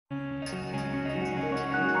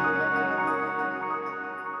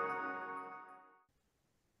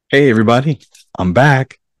Hey everybody, I'm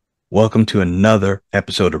back. Welcome to another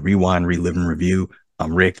episode of Rewind, Relive, and Review.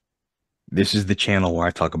 I'm Rick. This is the channel where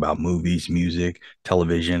I talk about movies, music,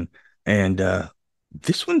 television, and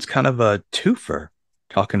this one's kind of a twofer,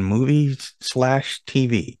 talking movies slash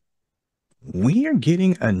TV. We are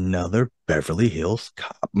getting another Beverly Hills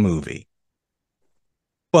Cop movie,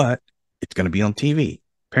 but it's going to be on TV.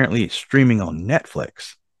 Apparently, it's streaming on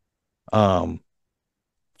Netflix. Um,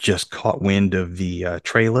 just caught wind of the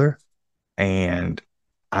trailer and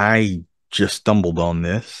I just stumbled on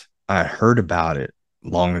this. I heard about it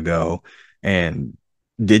long ago and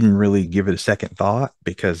didn't really give it a second thought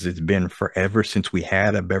because it's been forever since we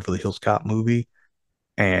had a Beverly Hills Cop movie.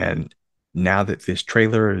 And now that this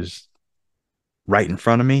trailer is right in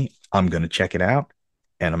front of me, I'm going to check it out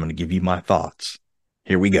and I'm going to give you my thoughts.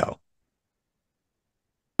 Here we go.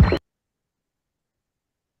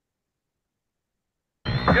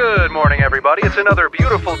 Good morning, everybody. It's another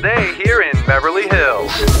beautiful day here in Beverly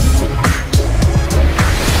Hills.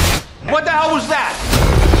 What the hell was that?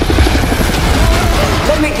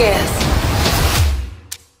 Let me guess.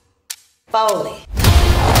 Foley.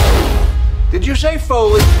 Did you say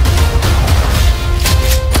Foley?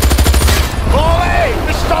 Foley!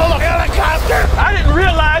 You stole a helicopter! I didn't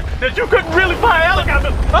realize that you couldn't really fly a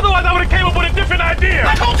helicopter. Otherwise, I would have came up with a different idea.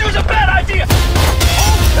 I told you it was a bad idea.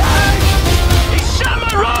 He shot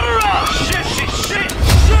my rotor off. Shit.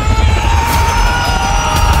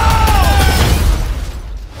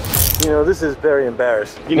 You know, this is very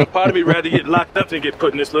embarrassing. You know, part of me rather get locked up than get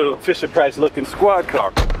put in this little Fisher Price looking squad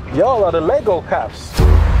car. Y'all are the Lego cops.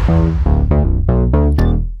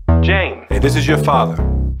 Jane. Hey, this is your father.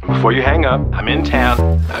 Before you hang up, I'm in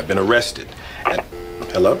town. I've been arrested. And...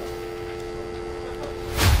 Hello?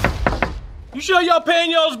 You sure y'all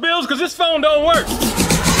paying y'all's bills? Because this phone don't work.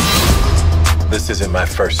 This isn't my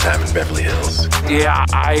first time in Beverly Hills. Yeah,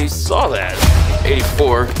 I saw that.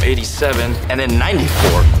 84, 87, and then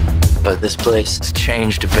 94. But this place has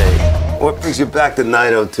changed a bit. What brings you back to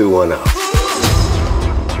 90210?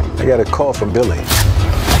 I got a call from Billy.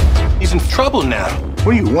 He's in trouble now.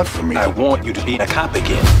 What do you want from me? I want you to be a cop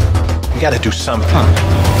again. You gotta do something.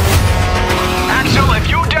 Axel, if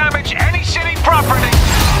you damage any city property...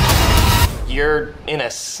 You're in a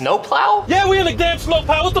snowplow? Yeah, we in a damn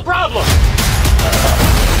snowplow. What's the problem?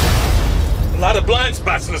 A lot of blind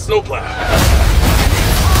spots in the snowplow.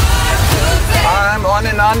 I'm on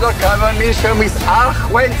an undercover mission with Axel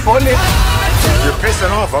Foley. You're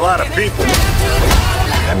pissing off a lot of people.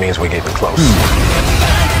 That means we're getting close.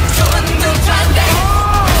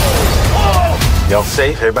 Y'all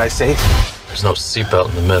safe? Everybody safe? There's no seatbelt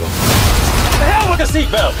in the middle. The hell with the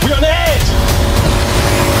seatbelt? We on the edge.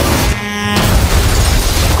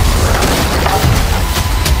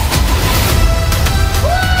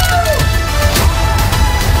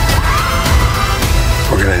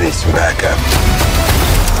 We're gonna need some backup.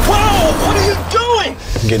 Whoa! What are you doing?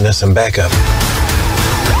 I'm getting us some backup.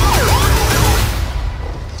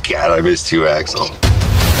 God, I missed you, Axel.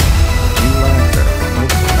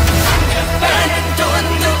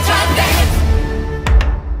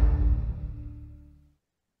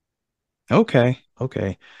 Okay.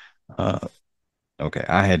 Okay.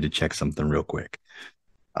 I had to check something real quick.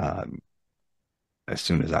 As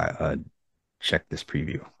soon as I checked this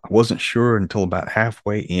preview, I wasn't sure until about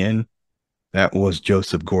halfway in. That was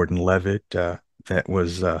Joseph Gordon-Levitt. That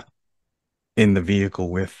was in the vehicle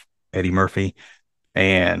with Eddie Murphy,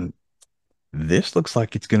 and this looks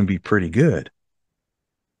like it's going to be pretty good.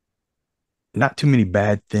 Not too many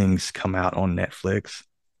bad things come out on Netflix.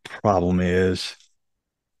 Problem is,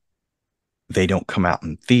 they don't come out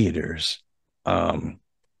in theaters. If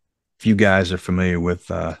you guys are familiar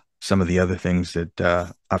with some of the other things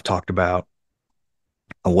that I've talked about,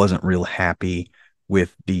 I wasn't real happy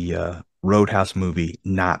with the Roadhouse movie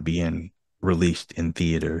not being released in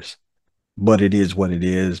theaters, but it is what it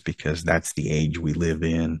is because that's the age we live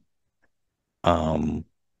in.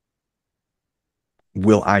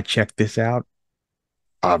 Will I check this out?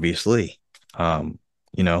 Obviously. You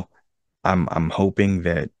know, I'm hoping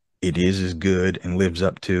that it is as good and lives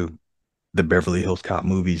up to the Beverly Hills Cop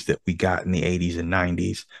movies that we got in the 80s and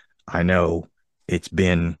 90s. I know it's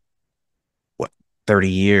been 30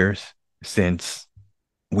 years since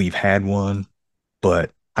we've had one,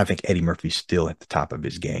 but I think Eddie Murphy's still at the top of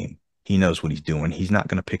his game. He knows what he's doing. He's not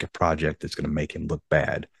going to pick a project that's going to make him look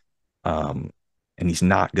bad. And he's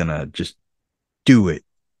not going to just do it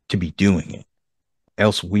to be doing it.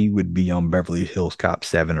 Else we would be on Beverly Hills Cop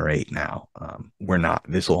 7 or 8 now. We're not.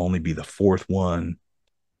 This will only be the fourth one,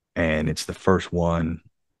 and it's the first one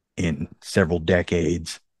in several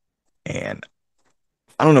decades. And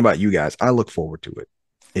I don't know about you guys. I look forward to it.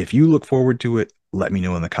 If you look forward to it, let me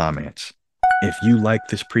know in the comments. If you like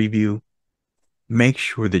this preview, make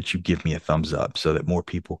sure that you give me a thumbs up so that more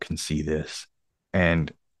people can see this.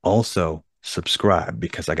 And also subscribe,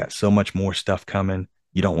 because I got so much more stuff coming.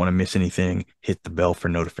 You don't want to miss anything. Hit the bell for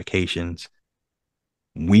notifications.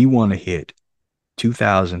 We want to hit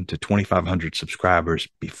 2,000 to 2,500 subscribers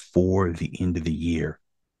before the end of the year.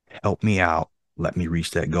 Help me out. Let me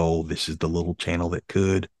reach that goal. This is the little channel that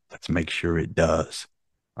could. Let's make sure it does.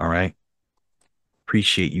 All right.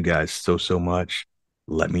 Appreciate you guys so much.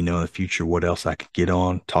 Let me know in the future what else I could get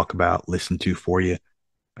on, talk about, listen to for you.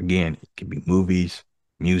 Again, it can be movies,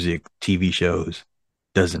 music, TV shows.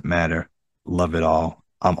 Doesn't matter. Love it all.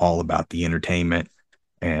 I'm all about the entertainment.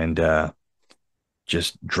 And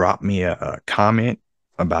just drop me a comment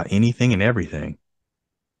about anything and everything.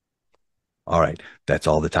 All right. That's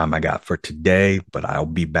all the time I got for today, but I'll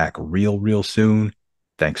be back real soon.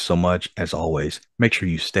 Thanks so much. As always, make sure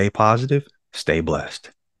you stay positive, stay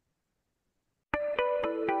blessed.